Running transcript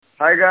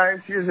Hi guys,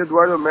 here's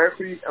Eduardo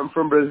Mercuri. I'm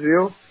from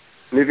Brazil,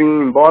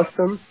 living in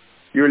Boston.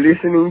 You're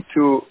listening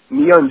to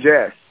Neon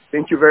Jazz.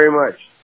 Thank you very much.